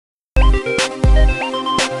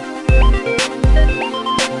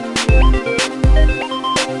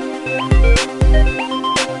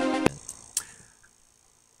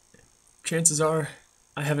chances are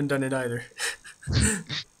I haven't done it either.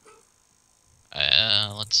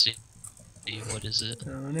 Let's see. What is it?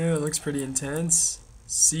 I don't know, it looks pretty intense.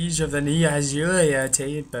 Siege of the Nia Julia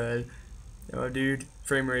table. Oh, dude,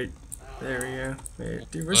 frame rate. There we go. Wait,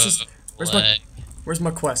 dude, where's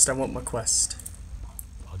my quest? I want my quest.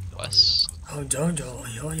 Quest. Oh,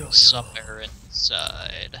 yo. Somewhere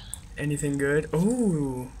inside. Anything good?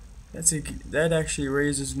 Oh, that actually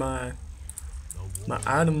raises my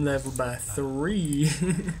item level by 3.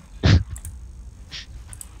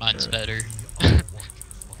 Mine's better.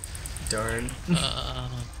 Darn.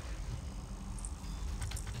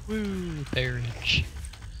 Woo, Barrage.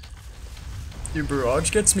 Dude,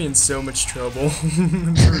 barrage gets me in so much trouble.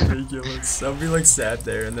 It's ridiculous. I'll be like sat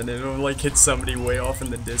there and then it'll like hit somebody way off in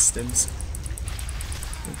the distance.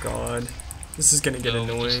 Oh god. This is gonna get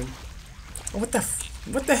annoying. Oh, what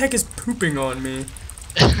the heck is pooping on me?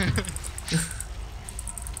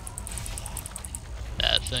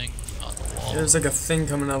 That thing on the wall. There's like a thing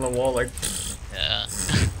coming out of the wall like Yeah.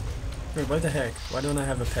 Wait, what the heck? Why don't I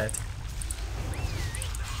have a pet?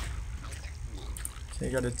 Okay,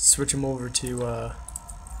 gotta switch him over to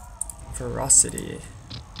ferocity.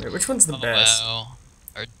 Wait, which one's the best? Wow.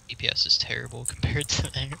 Our DPS is terrible compared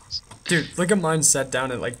to theirs. Dude, look at mine set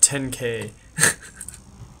down at like 10k.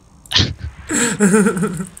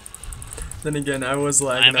 Then again, I was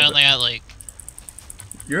lagging. I'm only at like...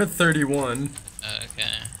 You're at 31.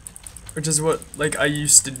 Okay. Which is what, like, I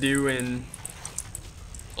used to do in...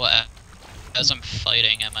 Well, as I'm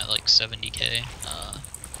fighting, I'm at like 70k.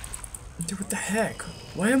 Dude, what the heck?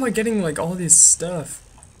 Why am I getting, like, all this stuff?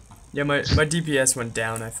 Yeah, my DPS went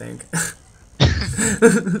down, I think.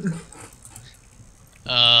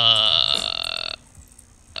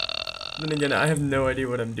 Then again, I have no idea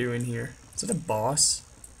what I'm doing here. Is it a boss?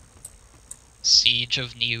 Siege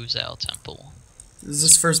of Niuzao Temple. Does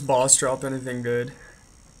this first boss drop anything good?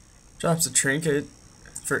 Drops a trinket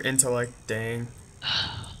for intellect, dang.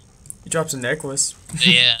 He drops a necklace.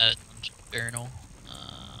 Yeah, journal.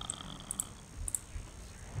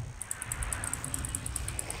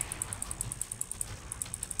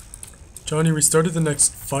 Johnny, we started the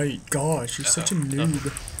next fight. Gosh, you're such a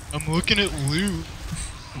noob. I'm looking at loot.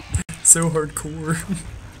 So hardcore.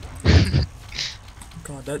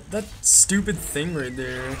 God, that stupid thing right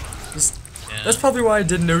there. That's probably why I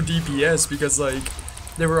did no DPS, because like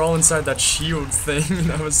they were all inside that shield thing, and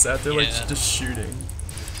I was sat there like just shooting.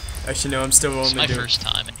 Actually, no, I'm still only doing. It's my first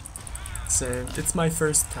time. Same. It's my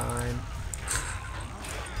first time.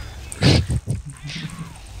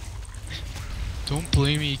 Don't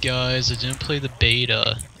blame me, guys. I didn't play the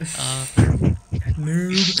beta.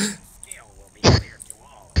 Noob.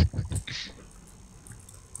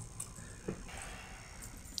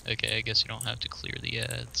 Okay, I guess you don't have to clear the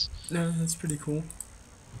ads. No, that's pretty cool.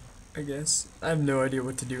 I guess. I have no idea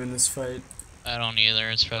what to do in this fight. I don't either.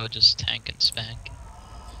 It's probably just tank and spank.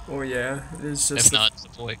 Oh yeah, it is just. If not, it's the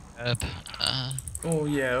void crap. Oh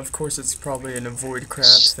yeah, of course it's probably an avoid crap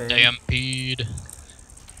thing. Stampede.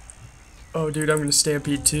 Oh dude, I'm gonna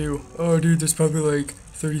stampede too. Oh dude, there's probably like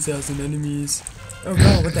 30,000 enemies. Oh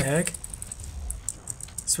god, what the heck?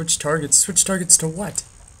 Switch targets. Switch targets to what?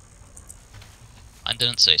 I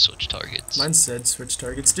didn't say switch targets. Mine said switch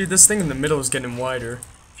targets. Dude, this thing in the middle is getting wider.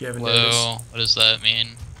 If you haven't noticed. Whoa, what does that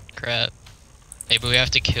mean? Crap. Hey, but we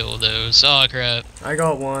have to kill those. Oh crap. I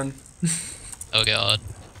got one. Oh god.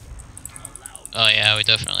 Oh yeah, we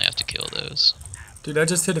definitely have to kill those. Dude, I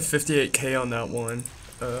just hit a 58k on that one.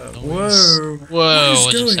 Nice. Whoa. Whoa,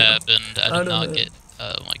 what just happened? I did not get...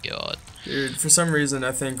 Oh my god. Dude, for some reason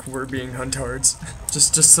I think we're being Huntards.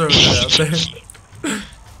 just throwing that out there.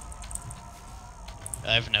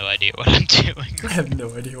 I have no idea what I'm doing. I have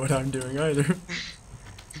no idea what I'm doing either.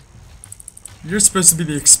 You're supposed to be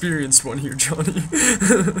the experienced one here, Johnny.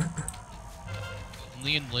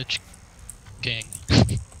 Only in Lich King.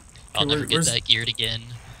 I'll Okay, never get that geared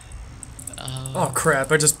again. Oh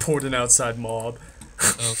crap, I just pulled an outside mob.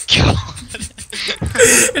 Oh god.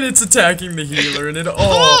 And it's attacking the healer and it Oh,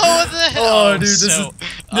 what the hell? Oh dude, this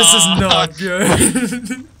is not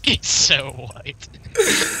good. He's so white.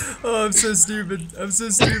 Oh, I'm so stupid. I'm so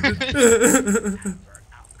stupid.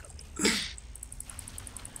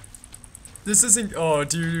 This isn't. Oh,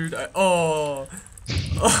 dude. Oh,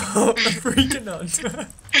 I'm freaking out.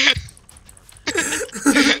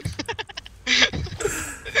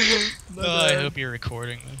 I hope you're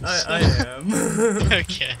recording this. I am.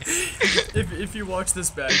 Okay. If you watch this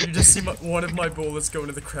back, you just see one of my bullets go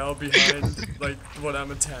into the crowd behind, like, what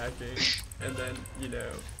I'm attacking. And then, you know.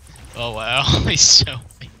 Oh wow, he's so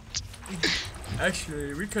white.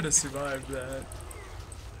 Actually, we could have survived that.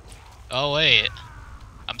 Oh wait.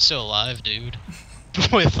 I'm still alive, dude.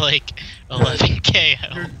 With like 11k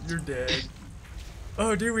health. You're dead.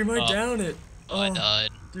 Oh, dude, we might down it. Oh, I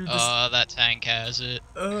died. Dude, That tank has it.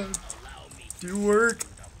 Do work.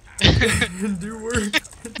 Do work.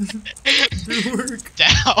 Do work.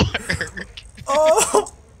 Down.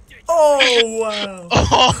 Oh! Oh, wow.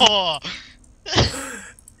 Oh!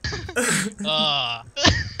 Ah.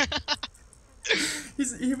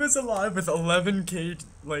 He was alive with 11k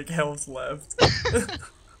like health left.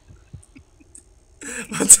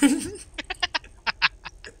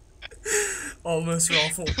 Almost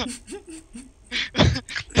raffle.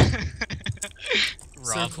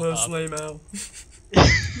 So close, lame out.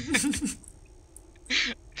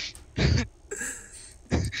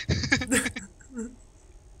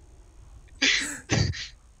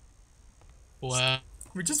 Wow.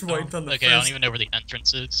 We just wiped on the first. first. I don't even know where the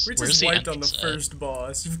entrance is. We Where's just the wiped on the first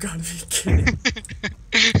boss. You've got to be kidding.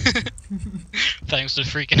 Thanks to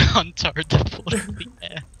freaking Huntard to pull the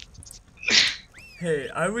ass. Hey,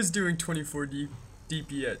 I was doing 24k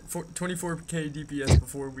DPS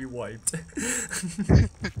before we wiped.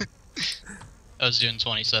 I was doing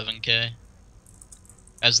 27k.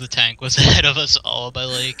 As the tank was ahead of us all by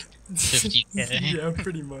like 50k. Yeah,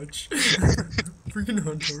 pretty much. Freaking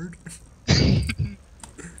Huntard.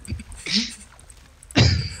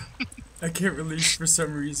 I can't release for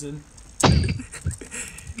some reason.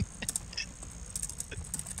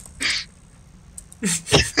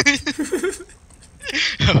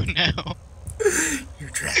 Oh no. You're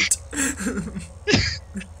trapped.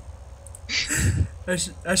 I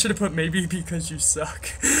should have put maybe because you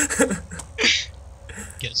suck.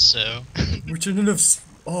 Guess so. We shouldn't have.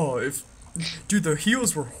 Oh, if. Dude, the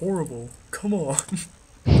heals were horrible. Come on.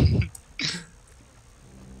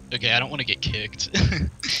 Okay, I don't want to get kicked.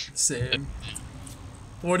 Same.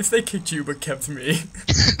 What if they kicked you but kept me?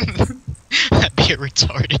 That'd be a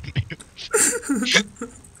retarded move.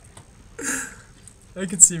 I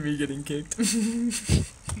could see me getting kicked.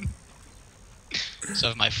 So I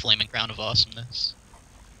have my flaming crown of awesomeness.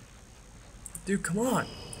 Dude, come on.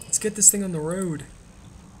 Let's get this thing on the road.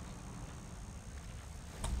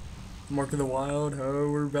 Mark of the Wild.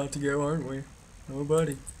 Oh, we're about to go, aren't we? Oh,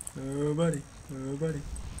 buddy. Oh, buddy. Oh, buddy.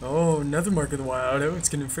 Oh, another Mark of the Wild. Oh, it's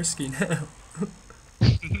getting frisky now.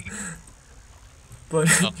 But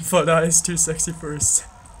Eye's too sexy for us.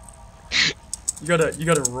 You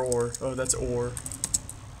gotta roar. Oh, that's ore.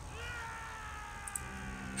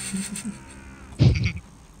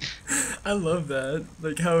 I love that.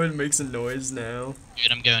 Like how it makes a noise now.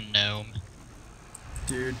 Dude, I'm going gnome.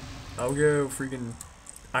 Dude, I'll go freaking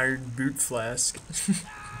iron boot flask.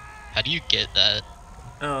 How do you get that?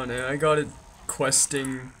 I don't know. I got it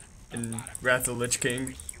questing in Wrath of the Lich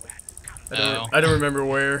King. I don't remember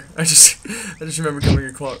where. I just remember coming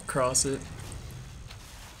across it.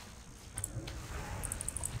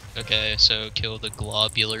 Okay, so kill the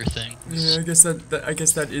globular thing. Yeah, I guess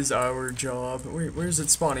that is our job. Wait, where is it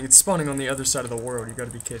spawning? It's spawning on the other side of the world. You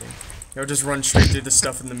gotta be kidding. Yo, just run straight through the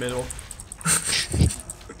stuff in the middle.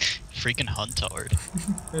 Freaking Huntard.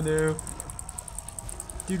 I know.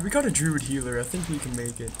 Dude, we got a druid healer. I think we can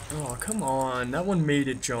make it. Oh, come on. That one made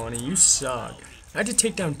it, Johnny. You suck. I had to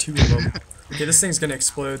take down 2 of them. Okay, this thing's gonna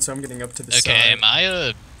explode, so I'm getting up to the side. Okay, am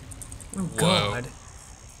I Oh, God.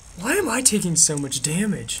 Why am I taking so much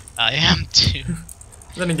damage? I am too.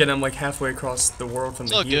 Then again, I'm like halfway across the world from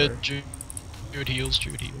It's the all healer. good. Druid heals.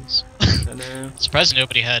 I know. Surprised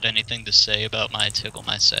nobody had anything to say about my tickle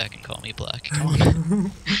my sack and call me black. Come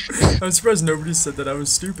on. I'm surprised nobody said that I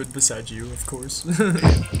was stupid, besides you, of course.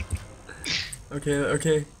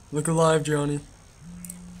 Okay. Look alive, Johnny.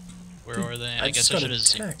 Where are they? I guess I should have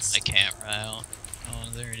zoomed my camera out. Oh,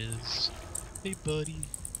 there it is. Hey, buddy.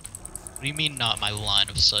 What do you mean not my line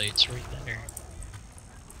of sight's right there?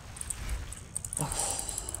 Oh.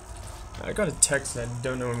 I got a text and I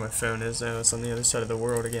don't know where my phone is now. It's on the other side of the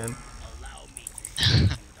world again.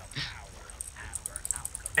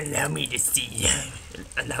 Allow me to see.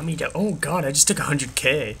 Allow me to. Oh God! I just took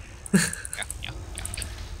 100k.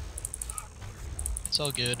 It's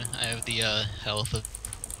all good. I have the health of.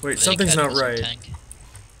 Wait, something's not right. Tank.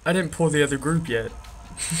 I didn't pull the other group yet.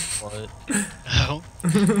 What? Oh?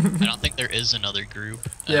 I don't think there is another group.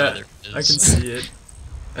 Yeah, I can see it.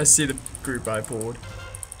 I see the group I pulled.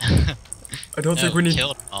 I don't think we need.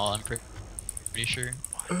 Killed them all. I'm pretty sure.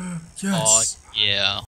 Yes. Oh, yeah.